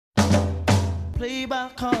play by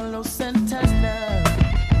Carlos Santana.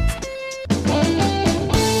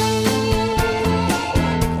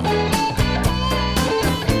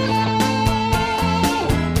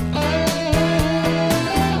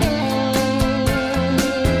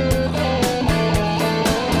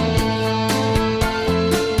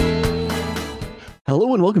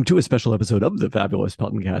 Hello and welcome to a special episode of the Fabulous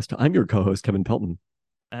Pelton Cast. I'm your co-host, Kevin Pelton.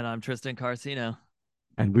 And I'm Tristan Carcino.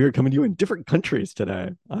 And we are coming to you in different countries today.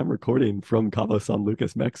 I'm recording from Cabo San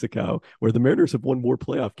Lucas, Mexico, where the Mariners have won more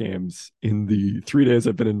playoff games in the 3 days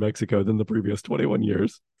I've been in Mexico than the previous 21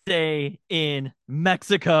 years. Stay in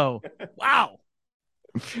Mexico. Wow.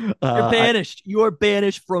 You're Uh, banished. You are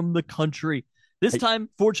banished from the country. This time,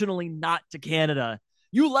 fortunately, not to Canada.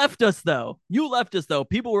 You left us, though.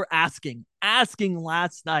 People were asking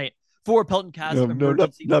last night for Pelton Cast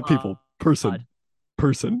emergency. Not people.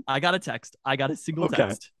 Person. I got a text. I got a single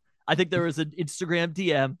text. I think there was an Instagram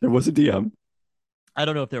DM. There was a DM. I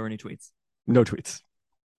don't know if there were any tweets. No tweets.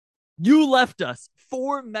 You left us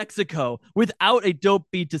for Mexico without a dope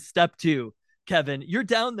beat to step to. Kevin, you're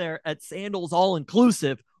down there at Sandals All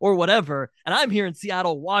Inclusive or whatever, and I'm here in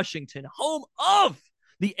Seattle, Washington, home of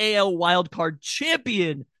the AL wildcard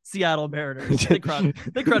champion Seattle Mariners. They crowned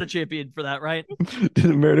a champion for that, right? Did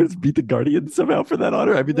the Mariners beat the Guardians somehow for that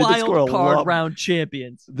honor? I mean, they did score a lot. Round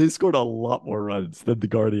champions. They scored a lot more runs than the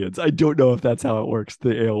Guardians. I don't know if that's how it works,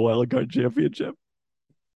 the AL wildcard championship.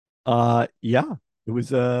 Yeah. It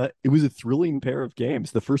was a thrilling pair of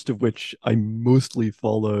games, the first of which I mostly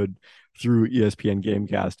followed through ESPN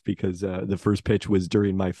Gamecast because the first pitch was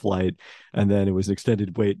during my flight, and then it was an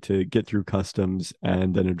extended wait to get through customs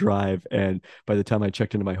and then a drive. And by the time I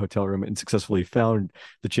checked into my hotel room and successfully found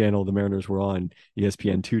the channel the Mariners were on,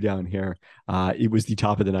 ESPN2 down here, it was the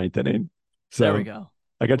top of the ninth inning. So there we go.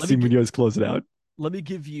 I got to see Munoz close it out. Let me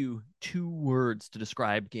give you 2 words to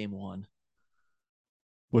describe game 1.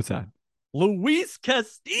 What's that? Luis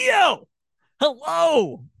Castillo.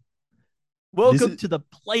 Hello. Welcome to the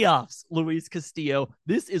playoffs, Luis Castillo.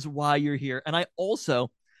 This is why you're here. And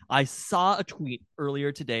I saw a tweet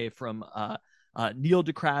earlier today from Neil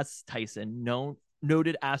deGrasse Tyson,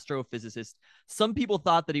 noted astrophysicist. Some people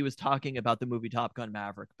thought that he was talking about the movie Top Gun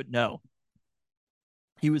Maverick, but no.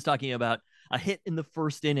 He was talking about a hit in the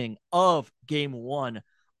first inning of game 1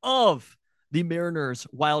 of the Mariners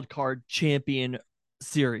wildcard champion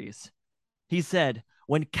series. He said,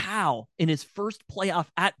 when Cal, in his first playoff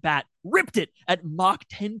at-bat, ripped it at Mach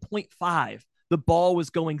 10.5, the ball was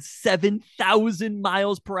going 7,000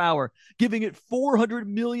 miles per hour, giving it 400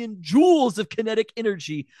 million joules of kinetic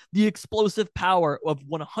energy, the explosive power of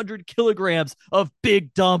 100 kilograms of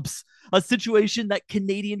big dumps, a situation that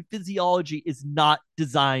Canadian physiology is not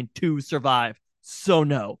designed to survive. So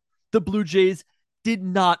no, the Blue Jays did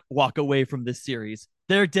not walk away from this series.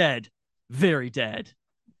 They're dead. Very dead.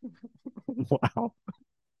 Wow.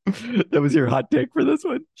 That was your hot take for this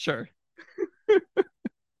one? Sure.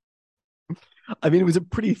 I mean, it was a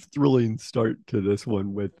pretty thrilling start to this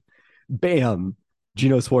one with bam,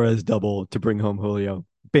 Gino Suarez double to bring home Julio.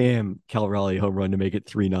 Bam, Cal Raleigh home run to make it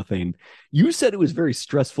 3-0. You said it was very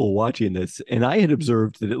stressful watching this, and I had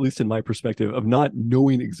observed that, at least in my perspective, of not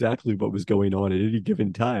knowing exactly what was going on at any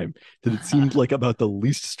given time, that it seemed like about the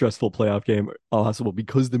least stressful playoff game possible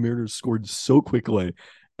because the Mariners scored so quickly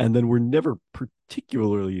and then were never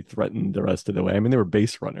particularly threatened the rest of the way. I mean, they were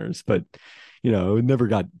base runners, but, it never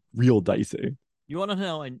got real dicey. You want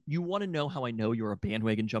to know how I know you're a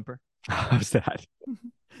bandwagon jumper? How's that?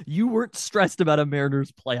 You weren't stressed about a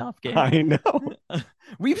Mariners playoff game. I know.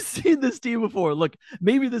 We've seen this team before. Look,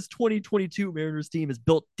 maybe this 2022 Mariners team is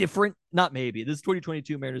built different. Not maybe. This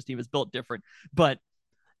 2022 Mariners team is built different. But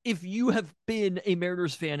if you have been a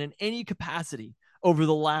Mariners fan in any capacity over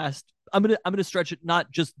the last, I'm gonna stretch it,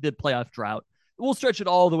 not just the playoff drought. We'll stretch it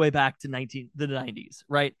all the way back to the 90s,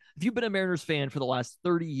 right? If you've been a Mariners fan for the last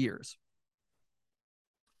 30 years,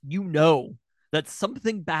 you know that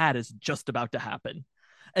something bad is just about to happen.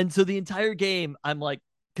 And so the entire game, I'm like,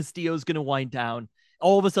 Castillo's going to wind down.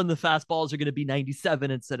 All of a sudden, the fastballs are going to be 97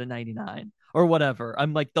 instead of 99 or whatever.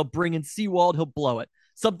 I'm like, they'll bring in Sewald, he'll blow it.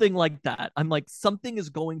 Something like that. I'm like, something is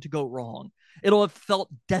going to go wrong. It'll have felt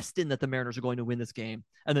destined that the Mariners are going to win this game,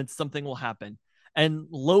 and then something will happen. And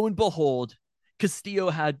lo and behold, Castillo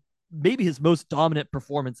had maybe his most dominant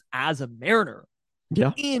performance as a Mariner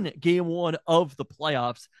in game 1 of the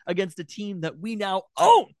playoffs against a team that we now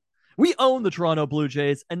own. We own the Toronto Blue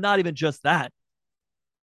Jays, and not even just that.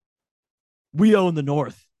 We own the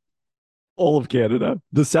North. All of Canada.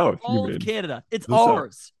 The South, All of Canada. It's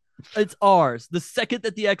ours. It's ours. The second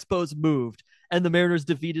that the Expos moved and the Mariners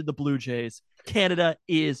defeated the Blue Jays, Canada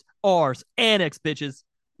is ours. Annex, bitches.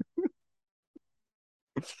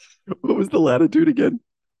 What was the latitude again?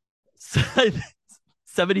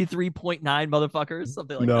 73.9 motherfuckers,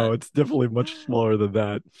 something like No, that. it's definitely much smaller than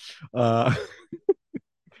that. Uh,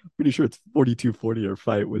 pretty sure it's 4240 or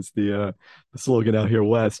fight was the slogan out here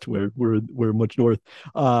west where we're much north.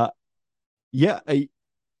 Uh, yeah, I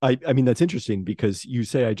mean that's interesting because you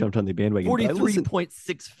say I jumped on the bandwagon, but I listened.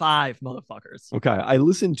 43.65 motherfuckers. Okay, I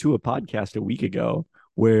listened to a podcast a week ago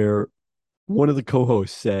where one of the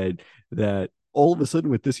co-hosts said that all of a sudden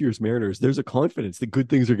with this year's Mariners, there's a confidence that good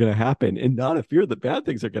things are going to happen and not a fear that bad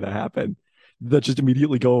things are going to happen that just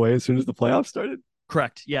immediately go away as soon as the playoffs started.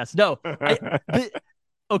 Correct. Yes. No.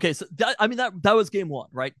 Okay, so that was game one,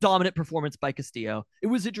 right? Dominant performance by Castillo. It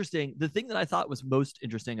was interesting. The thing that I thought was most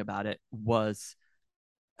interesting about it was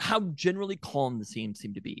how generally calm the team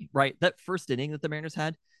seemed to be, right? That first inning that the Mariners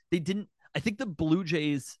had, they didn't. I think the Blue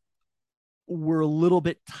Jays were a little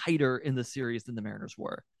bit tighter in the series than the Mariners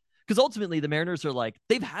were. Because ultimately, the Mariners are like,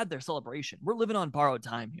 they've had their celebration. We're living on borrowed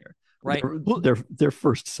time here, right? Their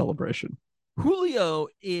first celebration. Julio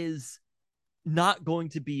is not going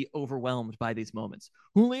to be overwhelmed by these moments.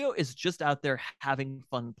 Julio is just out there having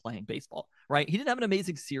fun playing baseball, right? He didn't have an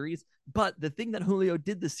amazing series, but the thing that Julio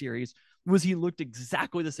did this series was he looked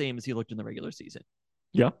exactly the same as he looked in the regular season.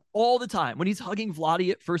 Yeah. All the time. When he's hugging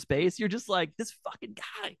Vladdy at first base, you're just like, this fucking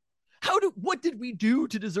guy. What did we do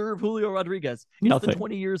to deserve Julio Rodriguez? It's Nothing. the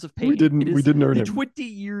 20 years of pain. We didn't earn the him. 20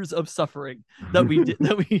 years of suffering that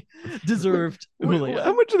we deserved Julio.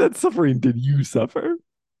 How much of that suffering did you suffer?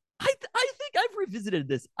 I think I've revisited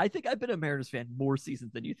this. I think I've been a Mariners fan more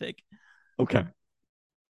seasons than you think. Okay.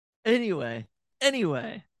 Anyway,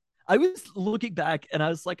 I was looking back and I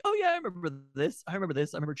was like, oh yeah, I remember this. I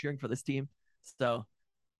remember cheering for this team. So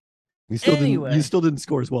you still didn't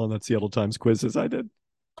score as well on that Seattle Times quiz as I did.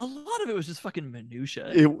 A lot of it was just fucking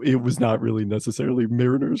minutia. It was not really necessarily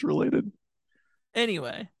Mariners related.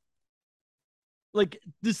 Anyway, like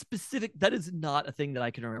the specific, that is not a thing that I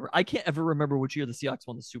can remember. I can't ever remember which year the Seahawks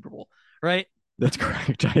won the Super Bowl, right? That's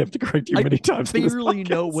correct. I have to correct you many times. I barely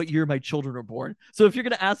know what year my children were born. So if you're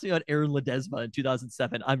going to ask me on Aaron Ledesma in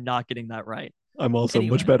 2007, I'm not getting that right. I'm also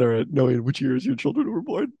much better at knowing which years your children were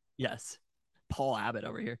born. Yes. Paul Abbott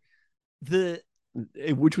over here.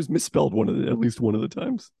 Which was misspelled at least one of the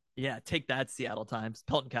times. Yeah, take that, Seattle Times.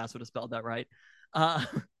 Pelton Cass would have spelled that right.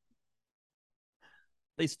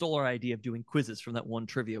 They stole our idea of doing quizzes from that one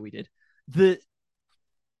trivia we did. The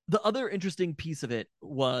other interesting piece of it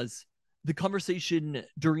was the conversation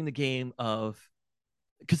during the game of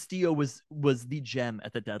Castillo was the gem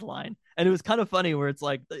at the deadline. And it was kind of funny where it's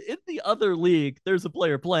like, in the other league, there's a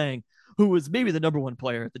player playing who was maybe the number one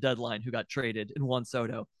player at the deadline who got traded in Juan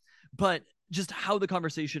Soto. But just how the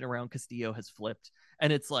conversation around Castillo has flipped.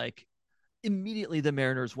 And it's like, immediately the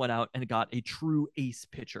Mariners went out and got a true ace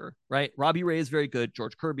pitcher, right? Robbie Ray is very good.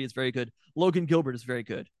 George Kirby is very good. Logan Gilbert is very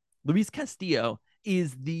good. Luis Castillo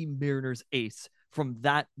is the Mariners ace from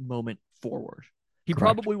that moment forward. He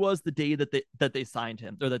Correct. Probably was the day that they signed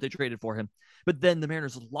him or that they traded for him. But then the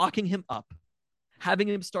Mariners locking him up, having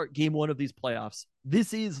him start game one of these playoffs.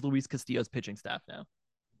 This is Luis Castillo's pitching staff now.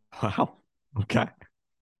 Wow. Okay.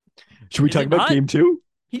 Should we talk about game two?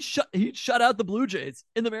 He shut out the Blue Jays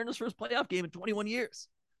in the Mariners' first playoff game in 21 years.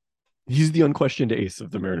 He's the unquestioned ace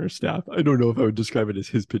of the Mariners staff. I don't know if I would describe it as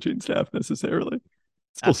his pitching staff necessarily.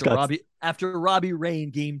 After Robbie Ray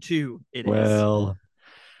in game two,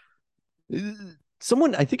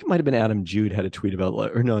 someone, I think it might have been Adam Jude, had a tweet about,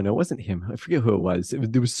 or no, it wasn't him. I forget who it was.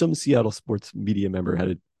 There was some Seattle sports media member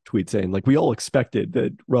had a tweet saying, like, we all expected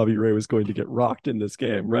that Robbie Ray was going to get rocked in this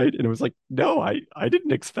game, right? And it was like, no, I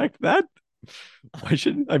didn't expect that. Why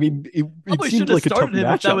shouldn't? I mean, it seemed like a tough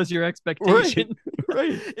matchup. If that was your expectation,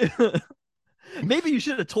 right? Maybe you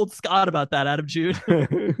should have told Scott about that, Adam Jude.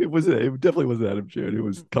 It definitely wasn't Adam Jude who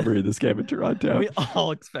was covering this game in Toronto. We all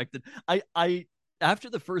expected. I after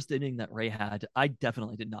the first inning that Ray had, I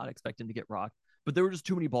definitely did not expect him to get rocked. But there were just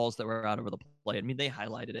too many balls that were out over the plate. I mean, they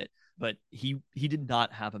highlighted it, but he did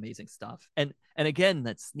not have amazing stuff. And again,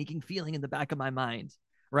 that sneaking feeling in the back of my mind,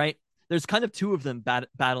 right? There's kind of two of them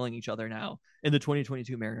battling each other now in the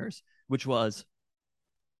 2022 Mariners, which was,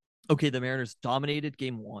 okay, the Mariners dominated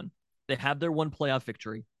game one. They have their one playoff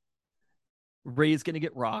victory. Ray's going to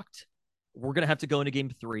get rocked. We're going to have to go into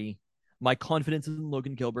game three. My confidence in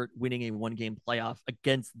Logan Gilbert winning a one-game playoff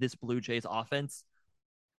against this Blue Jays offense,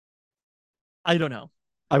 I don't know.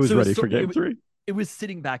 I was ready for game three. It was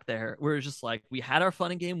sitting back there where it's just like, we had our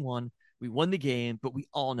fun in game one. We won the game, but we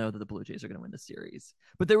all know that the Blue Jays are going to win the series.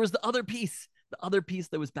 But there was the other piece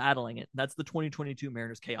that was battling it. That's the 2022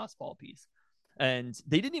 Mariners chaos ball piece. And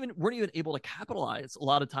they weren't even able to capitalize a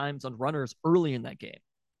lot of times on runners early in that game.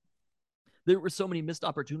 there were so many missed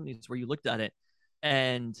opportunities where you looked at it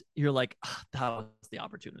and you're like, that was the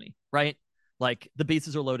opportunity, right? Like the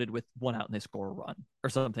bases are loaded with one out and they score a run or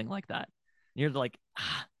something like that. And you're like,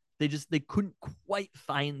 they couldn't quite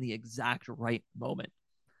find the exact right moment.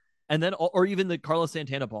 And then, or even the Carlos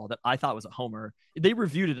Santana ball that I thought was a homer. They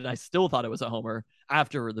reviewed it and I still thought it was a homer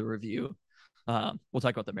after the review. We'll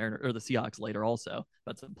talk about the Mariners or the Seahawks later also,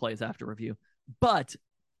 about some plays after review. But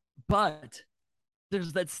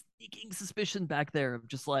there's that sneaking suspicion back there of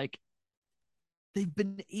just like, they've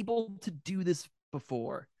been able to do this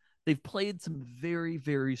before. They've played some very,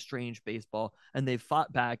 very strange baseball and they've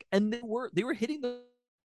fought back, and they were hitting the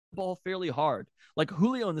ball fairly hard. Like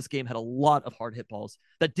Julio in this game had a lot of hard hit balls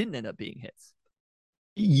that didn't end up being hits.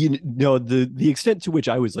 You know, the extent to which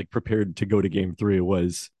I was like prepared to go to game 3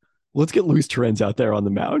 was, let's get Luis Torrens out there on the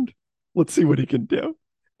mound. Let's see what he can do.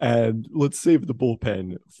 And let's save the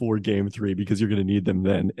bullpen for game 3 because you're going to need them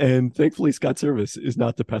then. And thankfully, Scott Servais is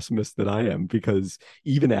not the pessimist that I am, because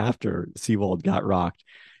even after Sewald got rocked,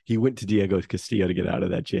 he went to Diego Castillo to get out of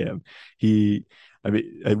that jam.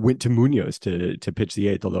 I went to Munoz to pitch the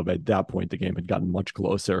 8th, although by that point the game had gotten much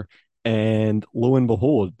closer. And lo and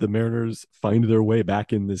behold, the Mariners find their way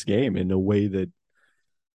back in this game in a way that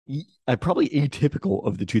probably atypical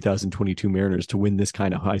of the 2022 Mariners to win this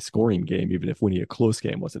kind of high scoring game, even if winning a close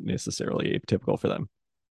game wasn't necessarily atypical for them.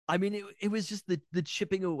 I mean, it was just the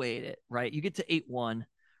chipping away at it, right? You get to 8-1,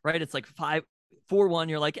 right? It's like 4-1.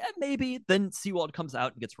 You're like, maybe. Then Sewald comes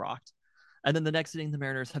out and gets rocked. And then the next inning, the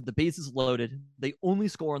Mariners have the bases loaded. They only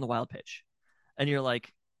score on the wild pitch. And you're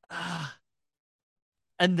like,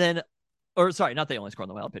 And then, or sorry, not they only score on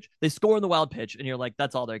the wild pitch. They score on the wild pitch, and you're like,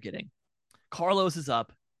 that's all they're getting. Carlos is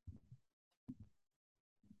up.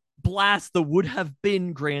 Blast the would have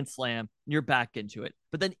been grand slam, and you're back into it.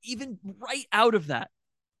 But then even right out of that,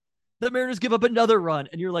 the Mariners give up another run,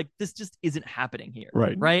 and you're like, this just isn't happening here.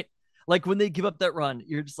 Right? Like when they give up that run,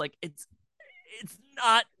 you're just like, it's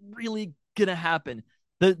not really gonna happen.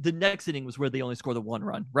 The next inning was where they only score the one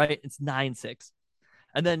run, right? It's 9-6.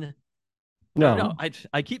 And then no,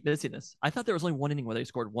 I keep missing this. I thought there was only one inning where they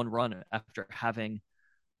scored one run after having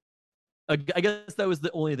I guess that was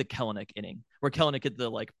only the Kelenic inning where Kelenic hit the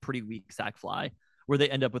like pretty weak sac fly where they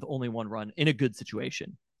end up with only one run in a good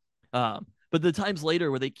situation. But the times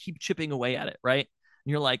later where they keep chipping away at it, right?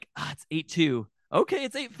 And you're like, it's 8-2. Okay,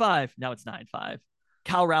 it's 8-5. Now it's 9-5.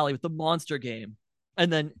 Cal Raleigh with the monster game.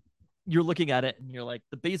 And then you're looking at it and you're like,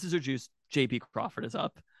 the bases are juiced. JP Crawford is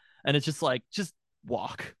up. And it's just like, just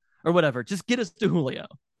walk or whatever. Just get us to Julio,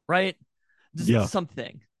 right? Just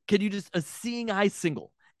something. Can you just a seeing eye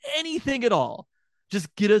single? Anything at all.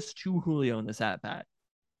 Just get us to Julio in this at-bat.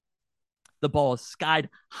 The ball is skied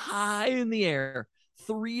high in the air.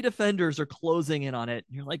 3 defenders are closing in on it.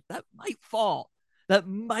 And you're like, that might fall. That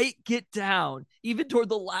might get down. Even toward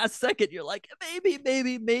the last second, you're like,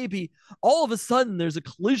 maybe. All of a sudden, there's a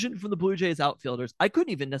collision from the Blue Jays outfielders. I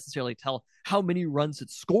couldn't even necessarily tell how many runs had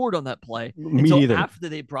scored on that play until after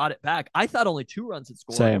they brought it back. I thought only 2 runs had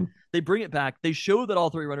scored. Same. They bring it back. They show that all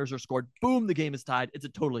 3 runners are scored. Boom, the game is tied. It's a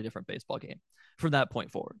totally different baseball game from that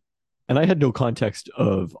point forward. And I had no context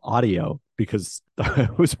of audio because I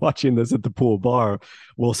was watching this at the pool bar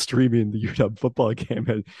while streaming the UW football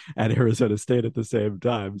game at Arizona State at the same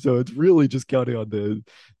time. So it's really just counting on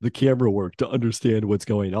the camera work to understand what's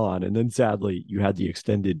going on. And then sadly, you had the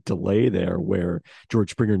extended delay there where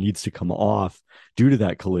George Springer needs to come off due to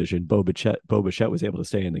that collision. Bo Bichette was able to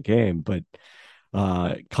stay in the game, but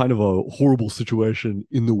kind of a horrible situation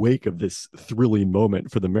in the wake of this thrilling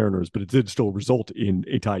moment for the Mariners, but it did still result in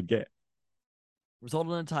a tied game.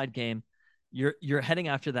 Resulted in a tied game. You're heading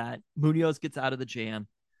after that. Munoz gets out of the jam,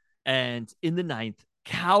 and in the 9th,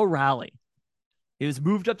 Cal Raleigh. He was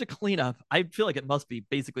moved up to cleanup. I feel like it must be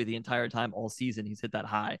basically the entire time all season he's hit that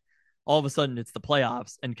high. All of a sudden, it's the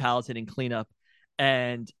playoffs, and Cal's hitting cleanup,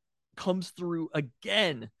 and comes through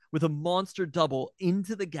again with a monster double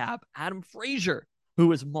into the gap. Adam Frazier, who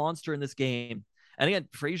was monster in this game. And again,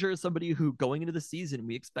 Frazier is somebody who going into the season,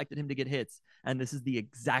 we expected him to get hits. And this is the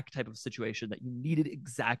exact type of situation that you needed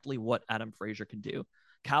exactly what Adam Frazier can do.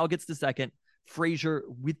 Cal gets to second. Frazier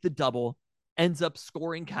with the double ends up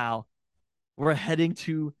scoring Cal. We're heading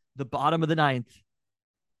to the bottom of the 9th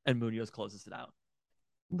and Munoz closes it out.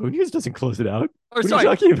 Munoz doesn't close it out. Or, what are you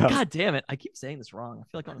talking about? God damn it. I keep saying this wrong. I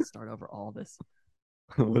feel like I want to start over all this.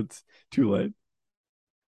 It's too late.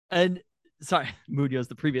 And Munoz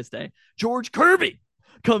the previous day. George Kirby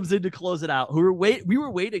comes in to close it out. We were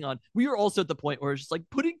waiting on. We were also at the point where it's just like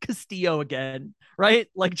putting Castillo again, right?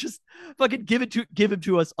 Like just fucking give him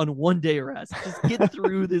to us on 1 day rest. Just get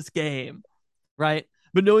through this game, right?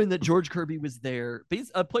 But knowing that George Kirby was there,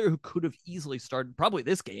 a player who could have easily started probably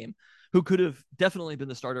this game, who could have definitely been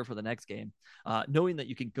the starter for the next game, knowing that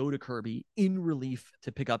you can go to Kirby in relief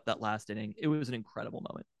to pick up that last inning, it was an incredible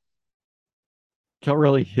moment. Cal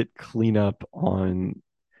Raleigh hit cleanup on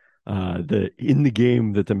in the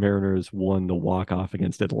game that the Mariners won the walk-off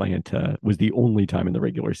against Atlanta was the only time in the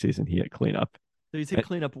regular season he hit cleanup. So he's hit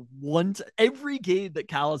cleanup once every game that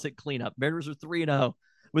Cal has hit cleanup. Mariners are 3-0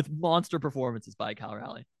 with monster performances by Cal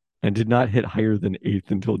Raleigh. And did not hit higher than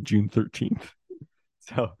 8th until June 13th.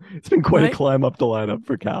 So it's been quite a climb up the lineup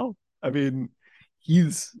for Cal. I mean,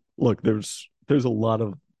 there's a lot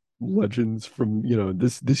of legends from,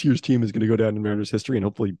 this year's team is going to go down in Mariners history and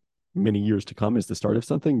hopefully many years to come as the start of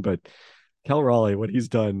something. But Cal Raleigh, what he's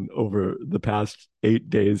done over the past 8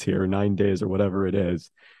 days here, 9 days or whatever it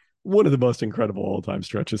is, one of the most incredible all-time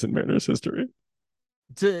stretches in Mariners history.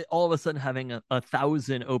 To all of a sudden having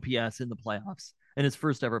 1,000 OPS in the playoffs in his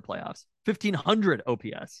first ever playoffs, 1,500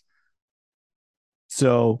 OPS.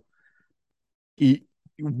 So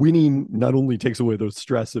winning not only takes away the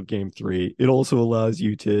stress of game 3, it also allows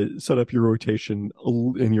you to set up your rotation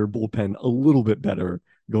in your bullpen a little bit better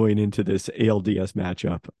going into this ALDS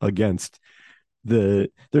matchup against they're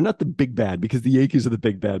not the big bad, because the Yankees are the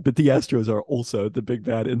big bad, but the Astros are also the big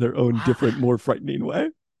bad in their own different, more frightening way.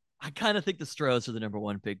 I kind of think the Stros are the number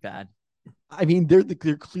one big bad. I mean, they're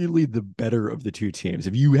clearly the better of the two teams.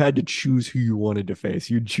 If you had to choose who you wanted to face,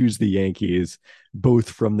 you'd choose the Yankees, both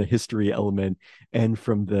from the history element and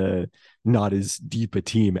from the not as deep a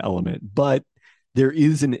team element. But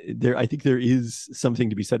I think there is something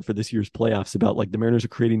to be said for this year's playoffs about, like, the Mariners are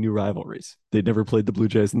creating new rivalries. They'd never played the Blue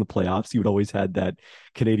Jays in the playoffs. You would always had that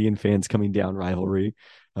Canadian fans coming down rivalry,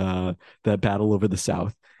 that battle over the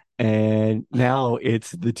South. And now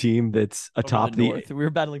it's the team that's atop the North. We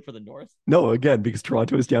were battling for the North. No, again, because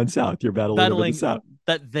Toronto is down south. You're battling over the South.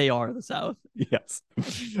 That they are the South. Yes.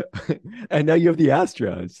 And now you have the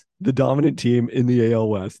Astros, the dominant team in the AL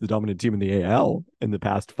West, the dominant team in the AL in the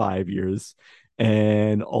past 5 years.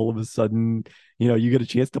 And all of a sudden, you get a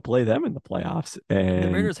chance to play them in the playoffs. And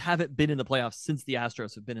the Mariners haven't been in the playoffs since the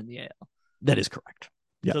Astros have been in the AL. That is correct.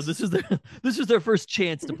 Yes. So this is their first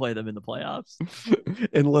chance to play them in the playoffs.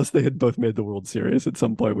 Unless they had both made the World Series at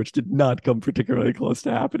some point, which did not come particularly close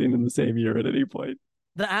to happening in the same year at any point.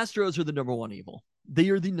 The Astros are the number one evil. They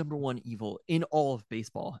are the number one evil in all of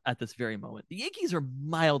baseball at this very moment. The Yankees are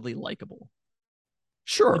mildly likable.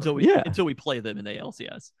 Sure. Until we play them in the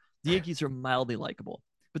ALCS. The Yankees are mildly likable.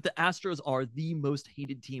 But the Astros are the most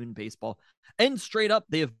hated team in baseball. And straight up,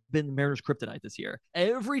 they have been Mariners' kryptonite this year.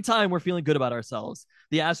 Every time we're feeling good about ourselves,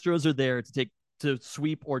 the Astros are there to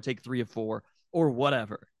sweep or take 3 of 4 or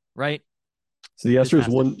whatever, right? So the Astros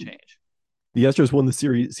won. The Astros won the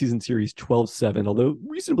season series 12-7, although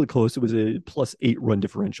reasonably close. It was a +8 run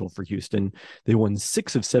differential for Houston. They won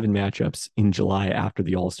 6 of 7 matchups in July after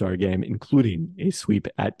the All-Star game, including a sweep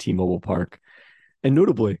at T-Mobile Park. And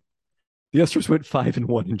notably, the Astros went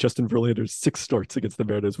 5-1 in Justin Verlander's 6 starts against the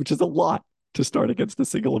Mariners, which is a lot to start against a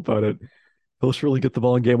single opponent. He'll surely get the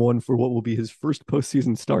ball in game 1 for what will be his first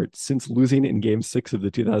postseason start since losing in game 6 of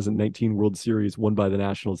the 2019 World Series won by the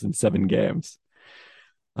Nationals in 7 games.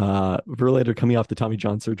 Verlander, coming off the Tommy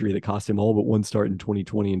John surgery that cost him all but 1 start in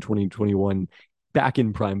 2020 and 2021, back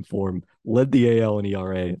in prime form, led the AL in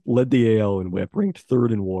ERA, led the AL in WHIP, ranked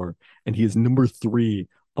 3rd in WAR, and he is number 3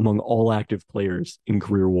 among all active players in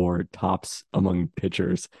career WAR, tops among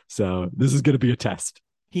pitchers. So this is going to be a test.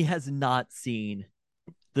 He has not seen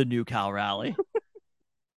the new Cal Raleigh.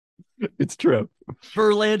 It's true.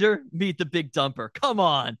 Verlander, meet the big dumper. Come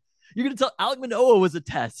on. You're going to tell Alek Manoah was a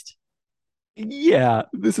test. Yeah,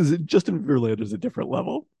 this is Justin Verlander's a different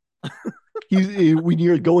level. When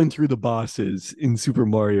you're going through the bosses in Super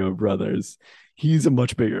Mario Brothers, he's a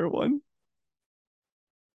much bigger one.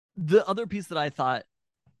 The other piece that I thought,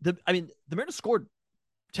 the Mariners scored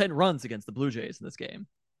 10 runs against the Blue Jays in this game,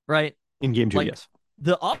 right? In game 2, yes.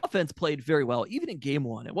 The offense played very well, even in game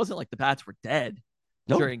 1. It wasn't like the bats were dead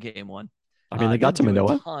during game 1. I mean, they got to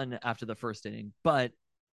Manoah. A ton after the first inning, but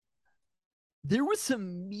there was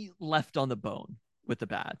some meat left on the bone with the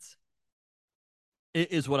bats,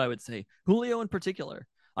 is what I would say. Julio in particular.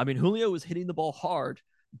 I mean, Julio was hitting the ball hard,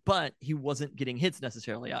 but he wasn't getting hits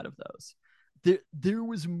necessarily out of those. There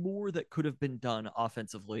was more that could have been done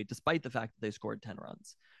offensively, despite the fact that they scored 10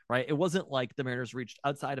 runs, right? It wasn't like the Mariners reached,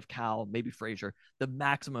 outside of Cal, maybe Frazier, the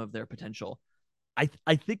maximum of their potential. I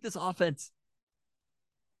think this offense,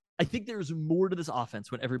 I think there's more to this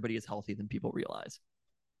offense when everybody is healthy than people realize.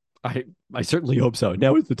 I certainly hope so.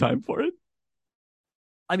 Now is the time for it.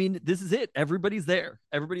 I mean, this is it. Everybody's there.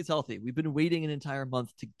 Everybody's healthy. We've been waiting an entire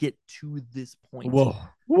month to get to this point.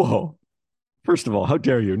 Whoa. First of all, how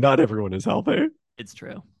dare you? Not everyone is healthy. It's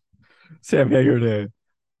true. Sam Hager,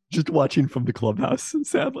 just watching from the clubhouse,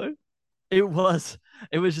 sadly. It was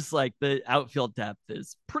just like the outfield depth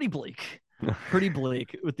is pretty bleak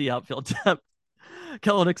with the outfield depth.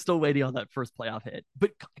 Kellenick's still waiting on that first playoff hit.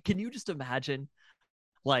 But can you just imagine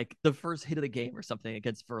like the first hit of the game or something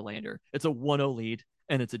against Verlander? It's a 1-0 lead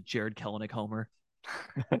and it's a Jared Kelenic homer.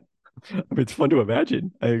 I mean, it's fun to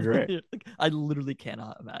imagine. I agree. Like, I literally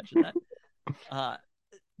cannot imagine that.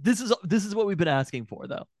 This is what we've been asking for,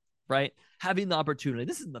 though, right? Having the opportunity.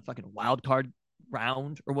 This isn't the fucking wild card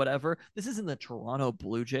round or whatever. This isn't the Toronto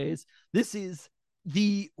Blue Jays. This is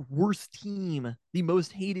the worst team, the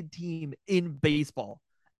most hated team in baseball.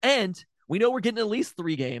 And we know we're getting at least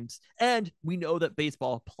 3 games. And we know that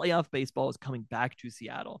playoff baseball is coming back to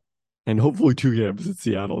Seattle. And hopefully 2 games in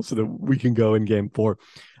Seattle so that we can go in game 4.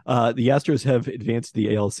 The Astros have advanced the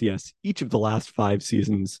ALCS each of the last 5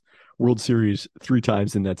 seasons, World Series 3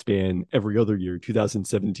 times in that span, every other year,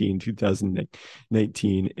 2017,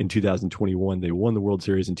 2019, and 2021. They won the World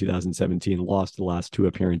Series in 2017, lost the last 2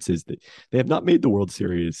 appearances. They have not made the World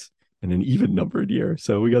Series in an even numbered year.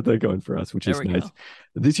 So we got that going for us, which is nice. Go.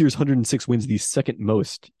 This year's 106 wins, the second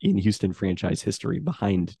most in Houston franchise history,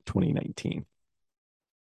 behind 2019.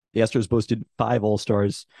 The Astros boasted 5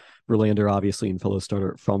 All-Stars, Verlander, obviously, and fellow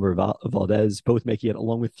starter Framber Valdez, both making it,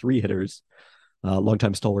 along with 3 hitters.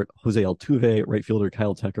 Longtime stalwart Jose Altuve, right fielder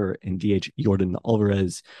Kyle Tucker, and DH Yordan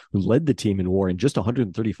Alvarez, who led the team in WAR in just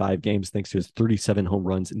 135 games thanks to his 37 home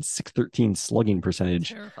runs and .613 slugging percentage.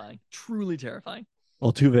 Terrifying. Truly terrifying.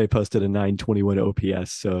 Altuve posted a .921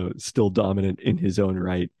 OPS, so still dominant in his own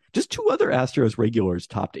right. Just 2 other Astros regulars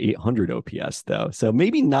topped 800 OPS, though. So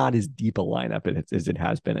maybe not as deep a lineup as it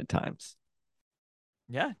has been at times.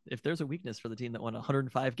 Yeah, if there's a weakness for the team that won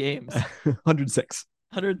 105 games. 106.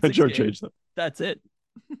 106 games. Change them. That's it.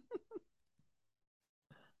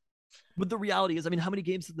 But the reality is, I mean, how many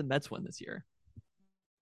games did the Mets win this year?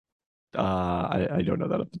 I don't know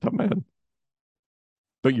that off the top of my head.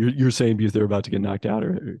 But you're saying because they're about to get knocked out,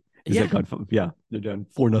 or is that gone? Yeah, they're done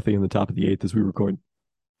 4-0 in the top of the 8th as we record.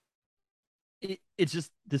 It's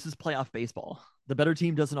just, this is playoff baseball. The better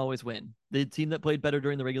team doesn't always win. The team that played better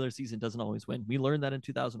during the regular season doesn't always win. We learned that in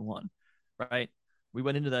 2001, right? We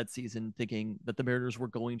went into that season thinking that the Mariners were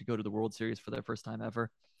going to go to the World Series for their first time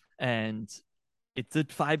ever. And it's a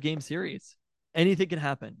 5-game series. Anything can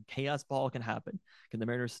happen. Chaos ball can happen. Can the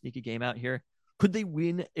Mariners sneak a game out here? Could they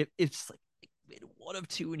win if it's like win 1 of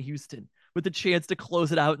 2 in Houston with the chance to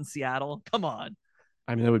close it out in Seattle? Come on.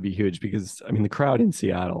 I mean, that would be huge because, I mean, the crowd in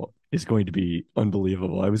Seattle is going to be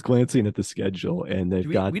unbelievable. I was glancing at the schedule and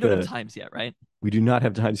we don't have times yet, right? We do not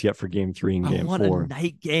have times yet for game 3 and game 4. A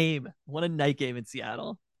night game. Want a night game in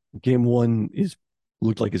Seattle. Game 1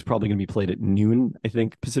 looked like it's probably going to be played at noon, I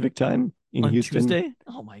think, Pacific time in Houston. Tuesday?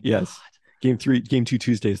 Oh my God. Yes. Game 2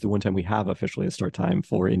 Tuesday is the one time we have officially a start time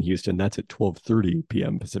for in Houston. That's at 12:30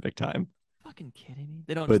 p.m. Pacific time. Fucking kidding me?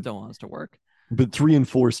 They don't want us to work. But 3 and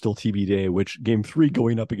 4 still TBD, which game 3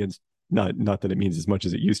 going up against, not that it means as much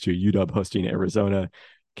as it used to, UW hosting Arizona.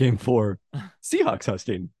 Game 4, Seahawks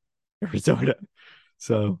hosting Arizona.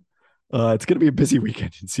 So it's going to be a busy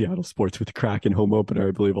weekend in Seattle sports with the Kraken home opener,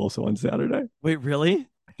 I believe, also on Saturday. Wait, really?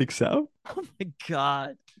 I think so. Oh my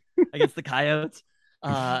God. Against the Coyotes.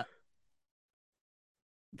 I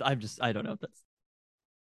don't know if that's.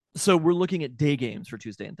 So we're looking at day games for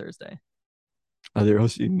Tuesday and Thursday. They're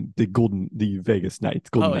hosting the Vegas Knights,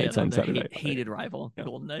 Golden Knights on Saturday. Hated rival, yeah.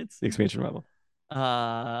 Golden Knights. The expansion rival.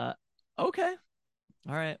 Okay.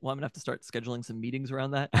 All right. Well, I'm gonna have to start scheduling some meetings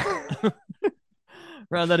around that.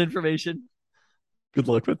 Around that information. Good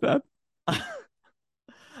luck with that.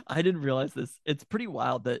 I didn't realize this. It's pretty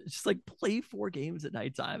wild that just like play 4 games at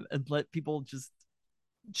nighttime and let people just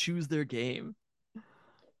choose their game.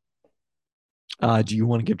 Do you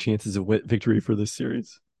want to give chances of victory for this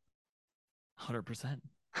series? 100%.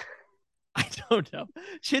 I don't know.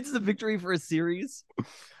 Chances of victory for a series?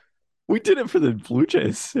 We did it for the Blue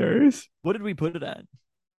Jays series. What did we put it at?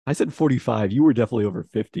 I said 45. You were definitely over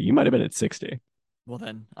 50. You might have been at 60. Well,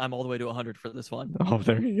 then I'm all the way to 100 for this one. Oh,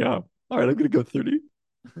 there you go. All right, I'm going to go 30.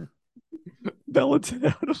 Balance it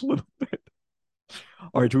out a little bit.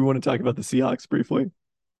 All right, do we want to talk about the Seahawks briefly?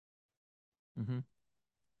 Mm-hmm.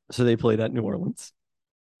 So they played at New Orleans.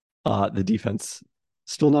 The defense,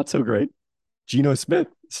 still not so great. Geno Smith,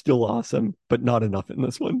 still awesome, but not enough in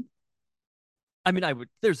this one. I mean,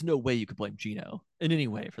 there's no way you could blame Geno in any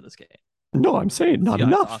way for this game. No, I'm saying not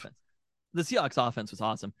enough. The Seahawks offense was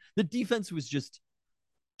awesome. The defense was just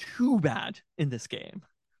too bad in this game.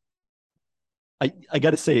 I got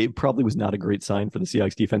to say, it probably was not a great sign for the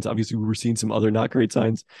Seahawks defense. Obviously, we were seeing some other not great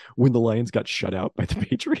signs when the Lions got shut out by the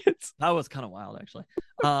Patriots. That was kind of wild, actually.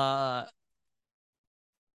 The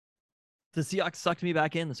Seahawks sucked me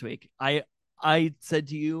back in this week. I said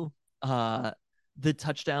to you, the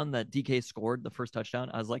touchdown that DK scored, the first touchdown,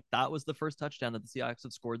 I was like, that was the first touchdown that the Seahawks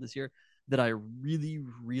had scored this year that I really,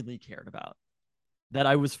 really cared about. That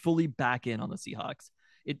I was fully back in on the Seahawks.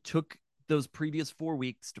 It took those previous 4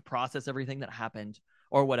 weeks to process everything that happened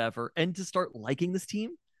or whatever, and to start liking this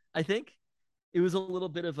team. I think it was a little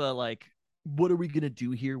bit of a like, what are we gonna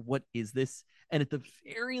do here? What is this? And at the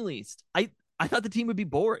very least, I thought the team would be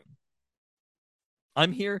boring.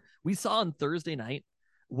 I'm here. We saw on Thursday night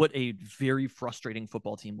what a very frustrating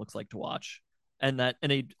football team looks like to watch, and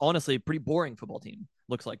a honestly pretty boring football team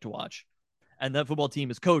looks like to watch. And that football team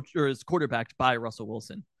is coached or is quarterbacked by Russell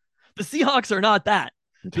Wilson. The Seahawks are not that.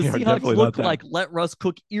 The Seahawks look like let Russ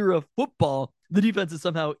cook era football. The defense is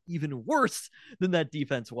somehow even worse than that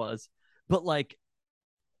defense was. But like,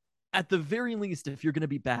 at the very least, if you're going to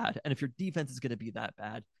be bad, and if your defense is going to be that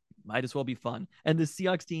bad, it might as well be fun. And the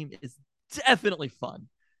Seahawks team is definitely fun.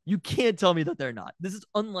 You can't tell me that they're not. This is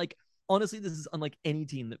unlike any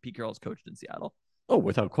team that Pete Carroll's coached in Seattle. Oh,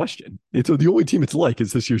 without question. It's the only team it's like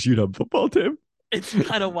is this year's UW football team. It's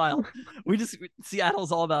kind of wild.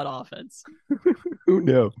 Seattle's all about offense. Who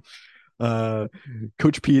knew?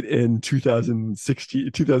 Coach Pete in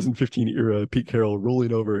 2015 era, Pete Carroll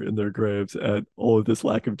rolling over in their graves at all of this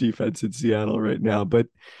lack of defense in Seattle right now. But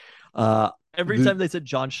every time they said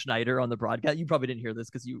John Schneider on the broadcast, you probably didn't hear this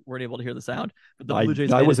because you weren't able to hear the sound. But the Blue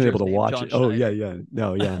Jays, I wasn't able to watch it. Oh, yeah.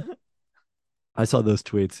 No, yeah. I saw those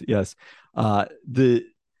tweets. Yes.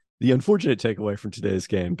 The unfortunate takeaway from today's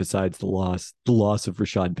game, besides the loss of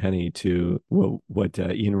Rashad Penny to what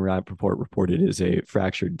Ian Rappaport reported is a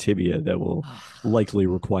fractured tibia that will likely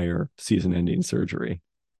require season-ending surgery,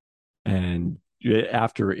 and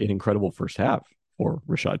after an incredible first half for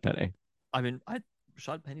Rashad Penny. I mean,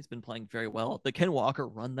 Rashad Penny's been playing very well. The Ken Walker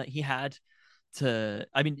run that he had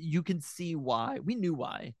you can see why. We knew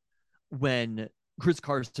why when Chris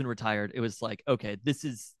Carson retired. It was like, okay,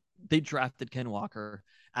 they drafted Ken Walker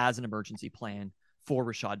as an emergency plan for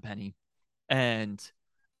Rashad Penny. And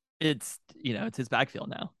it's his backfield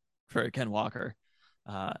now for Ken Walker.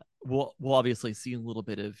 We'll obviously see a little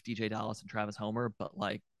bit of DJ Dallas and Travis Homer, but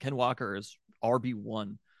like Ken Walker is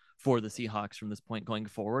RB1 for the Seahawks from this point going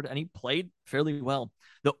forward. And he played fairly well.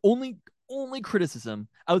 The only criticism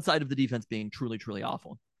outside of the defense being truly, truly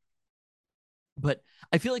awful. But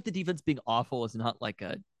I feel like the defense being awful is not like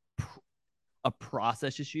a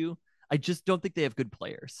process issue. I just don't think they have good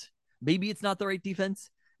players. Maybe it's not the right defense,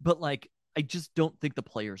 but like, I just don't think the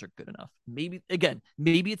players are good enough. Maybe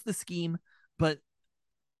it's the scheme, but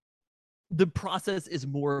the process is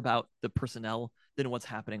more about the personnel than what's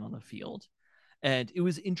happening on the field. And it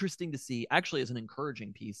was interesting to see, actually, as an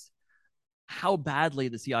encouraging piece, how badly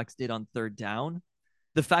the Seahawks did on third down.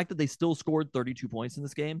 The fact that they still scored 32 points in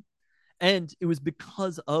this game. And it was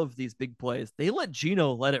because of these big plays. They let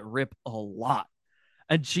Geno let it rip a lot.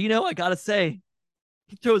 And Geno, I got to say,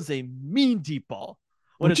 he throws a mean deep ball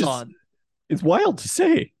when it's on. It's wild to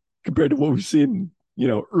say compared to what we've seen,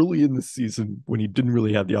 early in the season when he didn't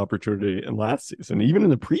really have the opportunity, and last season. Even in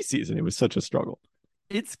the preseason, it was such a struggle.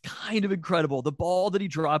 It's kind of incredible. The ball that he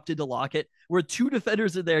dropped into Lockett, where two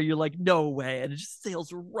defenders are there, you're like, no way. And it just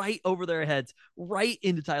sails right over their heads, right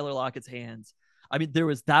into Tyler Lockett's hands. I mean, there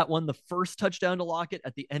was that one, the first touchdown to Lockett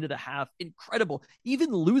at the end of the half. Incredible.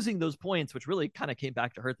 Even losing those points, which really kind of came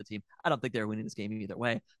back to hurt the team. I don't think they were winning this game either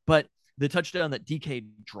way. But the touchdown that DK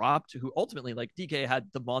dropped, who ultimately, like, DK had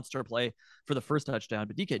the monster play for the first touchdown,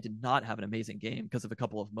 but DK did not have an amazing game because of a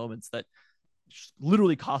couple of moments that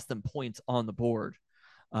literally cost them points on the board,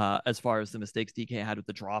 as far as the mistakes DK had with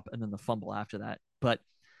the drop and then the fumble after that. But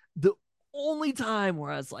the only time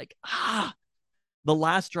where I was like, the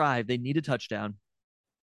last drive, they need a touchdown,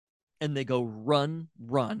 and they go run,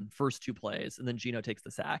 first two plays, and then Geno takes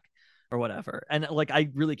the sack or whatever. And like, I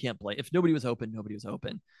really can't play. If nobody was open,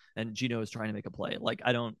 and Geno is trying to make a play. Like,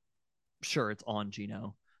 sure, it's on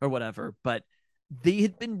Geno or whatever, but they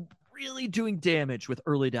had been really doing damage with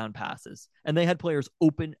early down passes, and they had players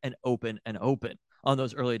open on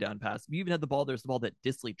those early down passes. You even had the ball. There's the ball that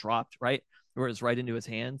Disley dropped, right? Where it's right into his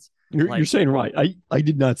hands. You're saying right. I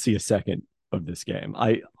did not see a second of this game.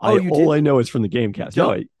 All I know is from the Gamecast.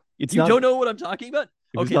 No, don't know what I'm talking about?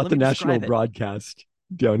 Okay, not the national broadcast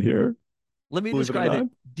down here. Let me describe it.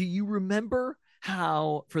 Do you remember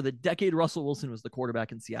how for the decade Russell Wilson was the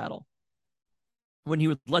quarterback in Seattle? When he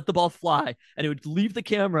would let the ball fly and it would leave the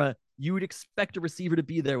camera, you would expect a receiver to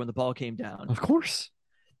be there when the ball came down. Of course.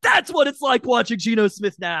 That's what it's like watching Geno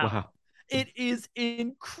Smith now. Wow. It is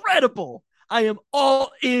incredible. I am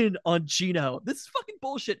all in on Geno. This is fucking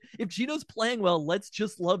bullshit. If Geno's playing well, let's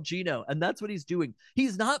just love Geno. And that's what he's doing.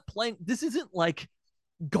 He's not playing. This isn't like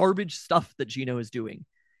garbage stuff that Geno is doing.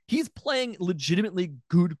 He's playing legitimately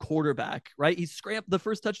good quarterback, right? He's scrambled the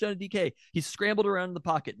first touchdown to DK. He scrambled around in the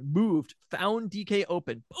pocket, moved, found DK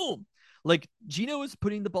open. Boom. Like Geno is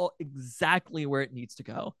putting the ball exactly where it needs to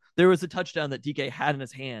go. There was a touchdown that DK had in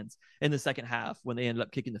his hands in the second half when they ended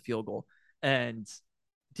up kicking the field goal. And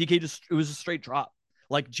DK it was a straight drop.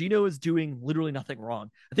 Like Geno is doing literally nothing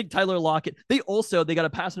wrong. I think Tyler Lockett, they got a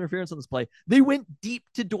pass interference on this play. They went deep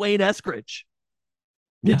to Dwayne Eskridge.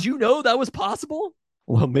 Did you know that was possible?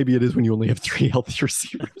 Well, maybe it is when you only have 3 healthy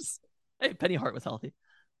receivers. Hey, Penny Hart was healthy.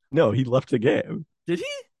 No, he left the game. Did he?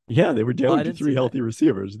 Yeah, they were down to 3 healthy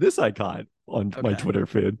receivers. This I caught on my Twitter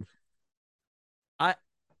feed.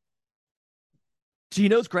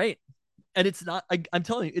 Geno's great. And it's not, I'm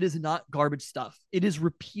telling you, it is not garbage stuff. It is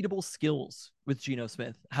repeatable skills with Geno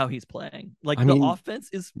Smith, how he's playing. Like the offense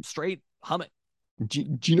is straight humming.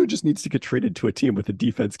 Geno just needs to get traded to a team with a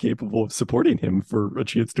defense capable of supporting him for a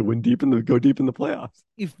chance to win go deep in the playoffs.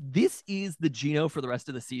 If this is the Geno for the rest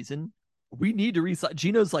of the season, we need to resign.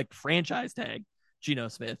 Geno's like franchise tag Geno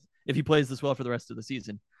Smith if he plays this well for the rest of the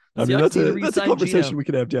season. I mean, that's a conversation we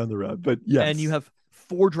could have down the road, but yes. And you have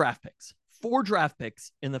 4 draft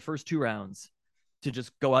picks in the first 2 rounds to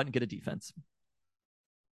just go out and get a defense.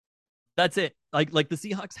 That's it. Like the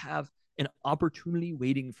Seahawks have an opportunity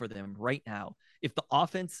waiting for them right now. If the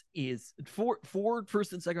offense is 4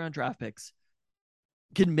 first and second round draft picks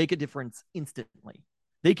can make a difference instantly.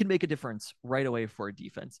 They can make a difference right away for a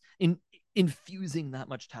defense in infusing that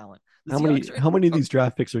much talent. How many of these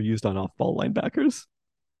draft picks are used on off-ball linebackers?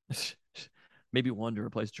 Maybe one to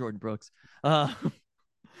replace Jordan Brooks. At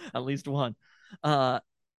least one. The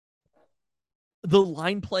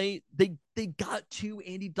line play, they got to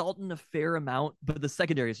Andy Dalton a fair amount, but the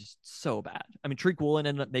secondary is just so bad. I mean, Tariq Woolen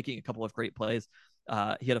ended up making a couple of great plays.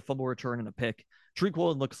 He had a fumble return and a pick. Tariq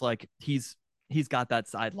Woolen looks like he's got that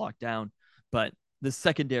side locked down, but the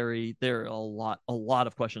secondary, there are a lot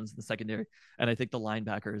of questions in the secondary. And I think the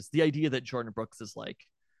linebackers, the idea that Jordan Brooks is like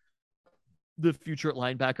the future at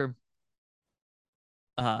linebacker,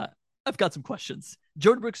 I've got some questions.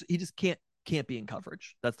 Jordan Brooks, he just can't be in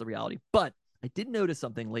coverage. That's the reality. But I did notice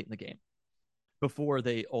something late in the game before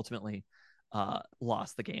they ultimately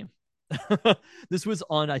lost the game. This was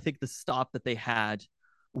on, I think, the stop that they had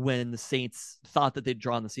when the Saints thought that they'd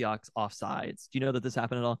drawn the Seahawks offsides. Do you know that this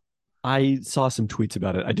happened at all? I saw some tweets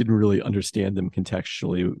about it. I didn't really understand them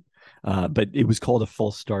contextually, but it was called a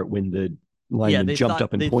false start when the lineman jumped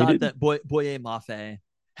up and pointed. They thought that Boye Mafe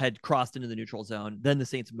had crossed into the neutral zone. Then the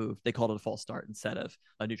Saints moved. They called it a false start instead of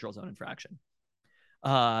a neutral zone infraction.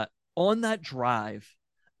 On that drive,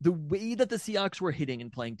 the way that the Seahawks were hitting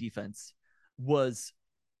and playing defense was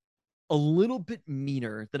a little bit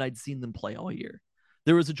meaner than I'd seen them play all year.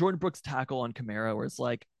 There was a Jordan Brooks tackle on Kamara where it's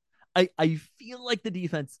like, I feel like the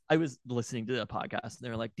defense, I was listening to the podcast and they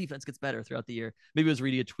were like, defense gets better throughout the year. Maybe I was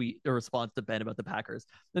reading a tweet, a response to Ben about the Packers.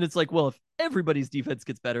 And it's like, well, if everybody's defense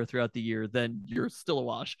gets better throughout the year, then you're still a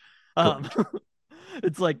wash.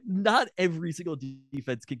 It's like not every single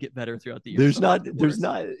defense can get better throughout the year. There's not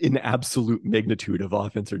an absolute magnitude of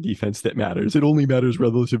offense or defense that matters. It only matters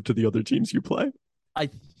relative to the other teams you play. I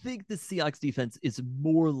think the Seahawks defense is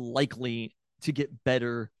more likely to get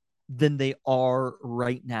better than they are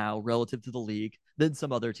right now relative to the league than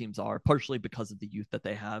some other teams are, partially because of the youth that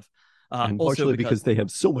they have. And partially because they have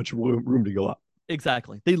so much room to go up.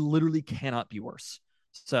 Exactly. They literally cannot be worse.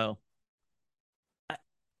 So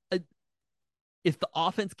if the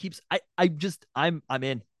offense keeps, I'm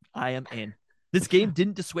in. I am in. This game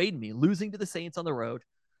didn't dissuade me. Losing to the Saints on the road,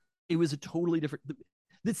 it was a totally different.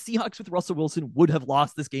 The Seahawks with Russell Wilson would have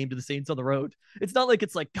lost this game to the Saints on the road. It's not like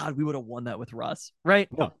it's like, God, we would have won that with Russ, right?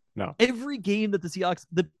 No. Every game that the Seahawks,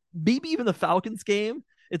 maybe even the Falcons game,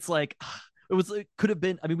 it's like, it could have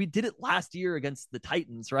been. I mean, we did it last year against the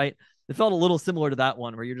Titans, right? It felt a little similar to that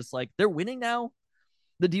one where you're just like, they're winning now.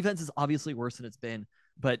 The defense is obviously worse than it's been,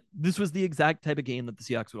 but this was the exact type of game that the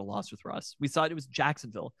Seahawks would have lost with Russ. We saw it was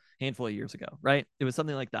Jacksonville a handful of years ago, right? It was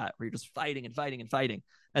something like that where you're just fighting and fighting and fighting,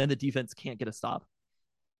 and the defense can't get a stop.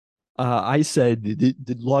 I said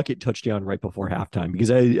the Lockett touchdown right before halftime because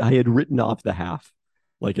I had written off the half.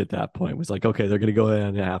 Like at that point, it was like, okay, they're going to go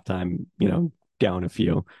in at halftime, down a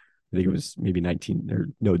few. I think it was maybe 19 or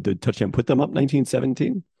no, the touchdown put them up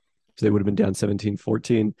 19-17. So they would have been down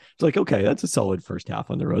 17-14. It's like, okay, that's a solid first half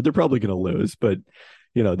on the road. They're probably going to lose, but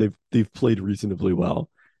they've played reasonably well.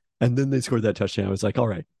 And then they scored that touchdown. I was like, all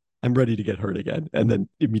right, I'm ready to get hurt again. And then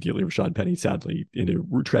immediately Rashad Penny, sadly, in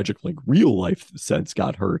a tragic, like real life sense,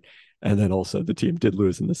 got hurt. And then also the team did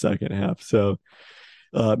lose in the second half. So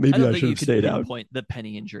maybe I should have stayed out. Point the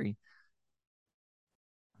Penny injury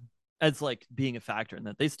as like being a factor in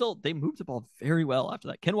that. They moved the ball very well after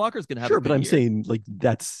that. Ken Walker's gonna have sure, a good but I'm year. saying like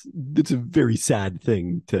that's a very sad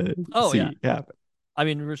thing to see happen. I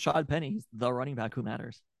mean, Rashad Penny's the running back who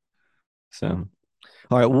matters. So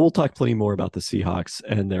all right, we'll talk plenty more about the Seahawks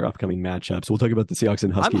and their upcoming matchups. We'll talk about the Seahawks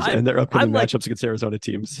and Huskies and their upcoming matchups against Arizona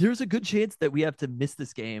teams. There's a good chance that we have to miss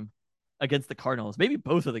this game against the Cardinals. Maybe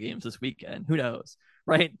both of the games this weekend. Who knows?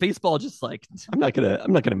 Right? Baseball just like I'm not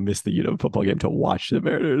gonna miss the football game to watch the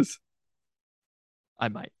Mariners. I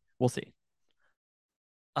might. We'll see.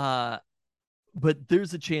 But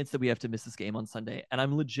there's a chance that we have to miss this game on Sunday. And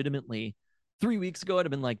I'm legitimately 3 weeks ago, I'd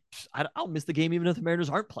have been like, I'll miss the game even if the Mariners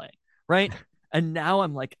aren't playing. Right. And now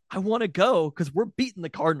I'm like, I want to go because we're beating the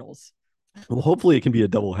Cardinals. Well, hopefully it can be a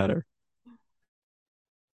doubleheader.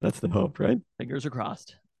 That's the hope, right? Fingers are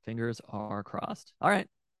crossed. Fingers are crossed. All right.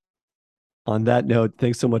 On that note,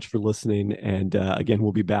 thanks so much for listening. And again,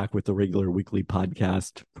 we'll be back with the regular weekly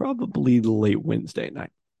podcast, probably late Wednesday night.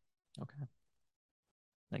 Okay.